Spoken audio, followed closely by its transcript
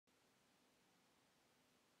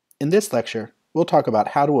In this lecture, we'll talk about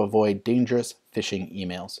how to avoid dangerous phishing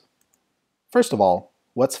emails. First of all,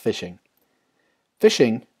 what's phishing?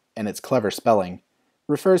 Phishing, and its clever spelling,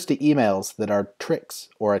 refers to emails that are tricks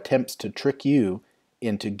or attempts to trick you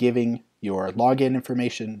into giving your login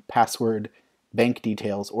information, password, bank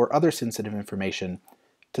details, or other sensitive information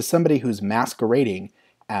to somebody who's masquerading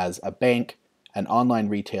as a bank, an online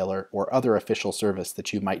retailer, or other official service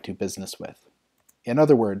that you might do business with. In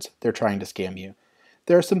other words, they're trying to scam you.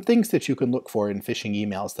 There are some things that you can look for in phishing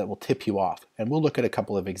emails that will tip you off, and we'll look at a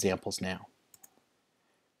couple of examples now.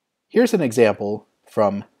 Here's an example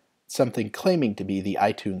from something claiming to be the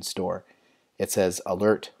iTunes Store. It says,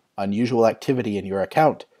 "Alert, unusual activity in your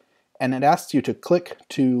account," and it asks you to click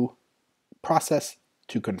to complete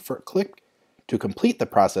the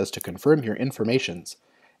process to confirm your informations,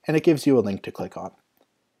 and it gives you a link to click on.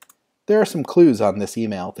 There are some clues on this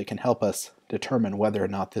email that can help us determine whether or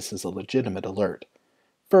not this is a legitimate alert.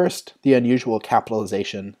 First, the unusual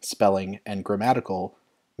capitalization, spelling, and grammatical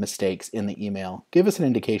mistakes in the email give us an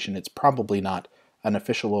indication it's probably not an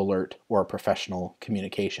official alert or a professional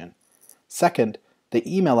communication. Second, the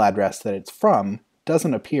email address that it's from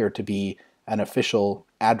doesn't appear to be an official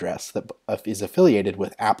address that is affiliated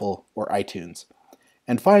with Apple or iTunes.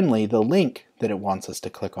 And finally, the link that it wants us to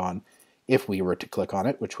click on, if we were to click on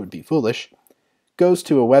it, which would be foolish, goes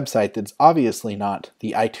to a website that's obviously not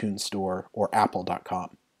the iTunes Store or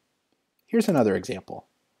apple.com. Here's another example.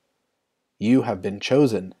 You have been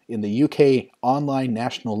chosen in the UK online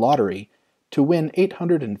national lottery to win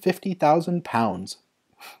 £850,000.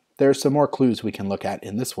 There are some more clues we can look at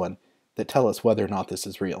in this one that tell us whether or not this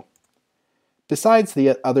is real. Besides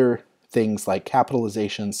the other things like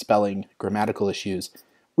capitalization, spelling, grammatical issues,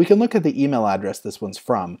 we can look at the email address this one's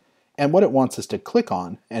from and what it wants us to click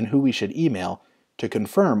on and who we should email to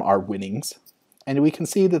confirm our winnings, and we can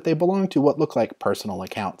see that they belong to what look like personal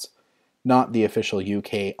accounts, not the official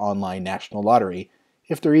UK online national lottery,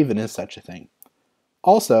 if there even is such a thing.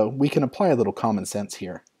 Also, we can apply a little common sense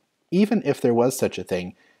here. Even if there was such a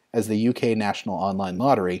thing as the UK National Online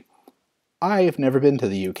Lottery, I've never been to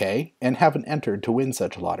the UK and haven't entered to win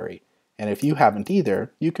such a lottery, and if you haven't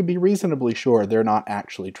either, you can be reasonably sure they're not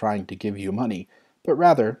actually trying to give you money, but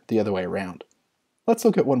rather the other way around. Let's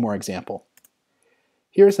look at one more example.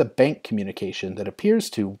 Here's a bank communication that appears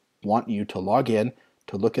to want you to log in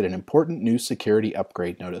to look at an important new security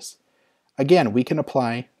upgrade notice. Again, we can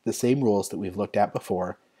apply the same rules that we've looked at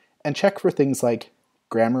before and check for things like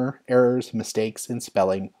grammar errors, mistakes in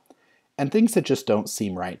spelling, and things that just don't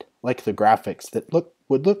seem right, like the graphics that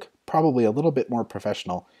would look probably a little bit more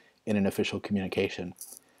professional in an official communication.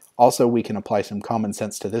 Also, we can apply some common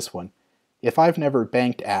sense to this one. If I've never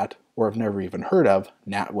banked at, or have never even heard of,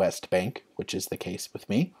 NatWest Bank, which is the case with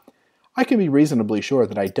me, I can be reasonably sure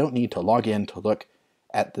that I don't need to log in to look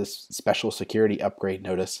at this special security upgrade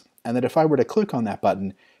notice, and that if I were to click on that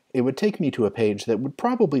button, it would take me to a page that would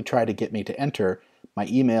probably try to get me to enter my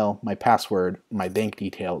email, my password, my bank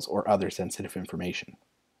details, or other sensitive information.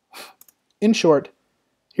 In short,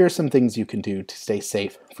 here are some things you can do to stay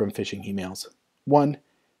safe from phishing emails. 1.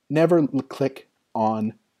 Never click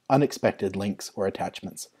on unexpected links or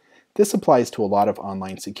attachments. This applies to a lot of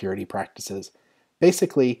online security practices.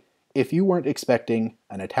 Basically, if you weren't expecting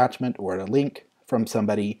an attachment or a link from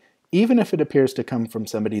somebody, even if it appears to come from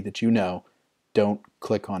somebody that you know, don't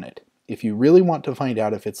click on it. If you really want to find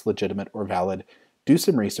out if it's legitimate or valid, do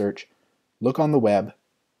some research, look on the web,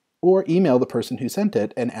 or email the person who sent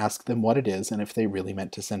it and ask them what it is and if they really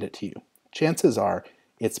meant to send it to you. Chances are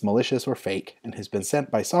it's malicious or fake and has been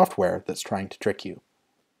sent by software that's trying to trick you.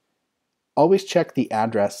 Always check the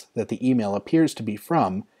address that the email appears to be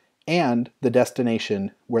from and the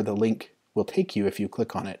destination where the link will take you if you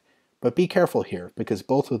click on it. But be careful here, because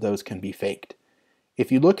both of those can be faked.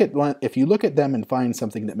 If you look at them and find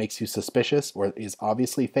something that makes you suspicious or is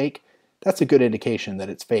obviously fake, that's a good indication that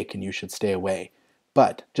it's fake and you should stay away.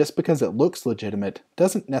 But just because it looks legitimate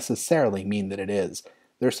doesn't necessarily mean that it is.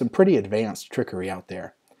 There's some pretty advanced trickery out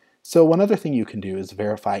there. So one other thing you can do is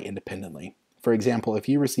verify independently. For example, if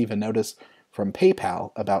you receive a notice from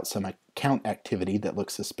PayPal about some account activity that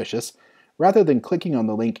looks suspicious, rather than clicking on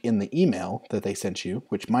the link in the email that they sent you,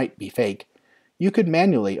 which might be fake, you could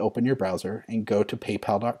manually open your browser and go to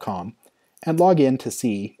paypal.com and log in to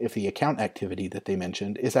see if the account activity that they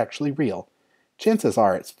mentioned is actually real. Chances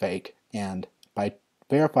are it's fake, and by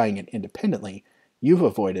verifying it independently, you've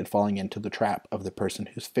avoided falling into the trap of the person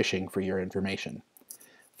who's phishing for your information.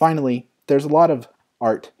 Finally, there's a lot of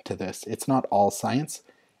art to this. It's not all science,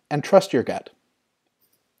 and trust your gut.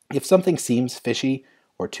 If something seems fishy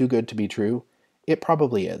or too good to be true, it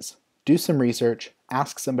probably is. Do some research,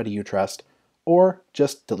 ask somebody you trust, or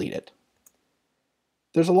just delete it.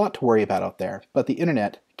 There's a lot to worry about out there, but the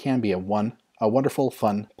internet can be a wonderful,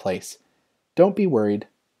 fun place. Don't be worried.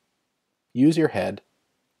 Use your head,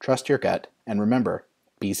 trust your gut, and remember,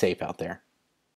 be safe out there.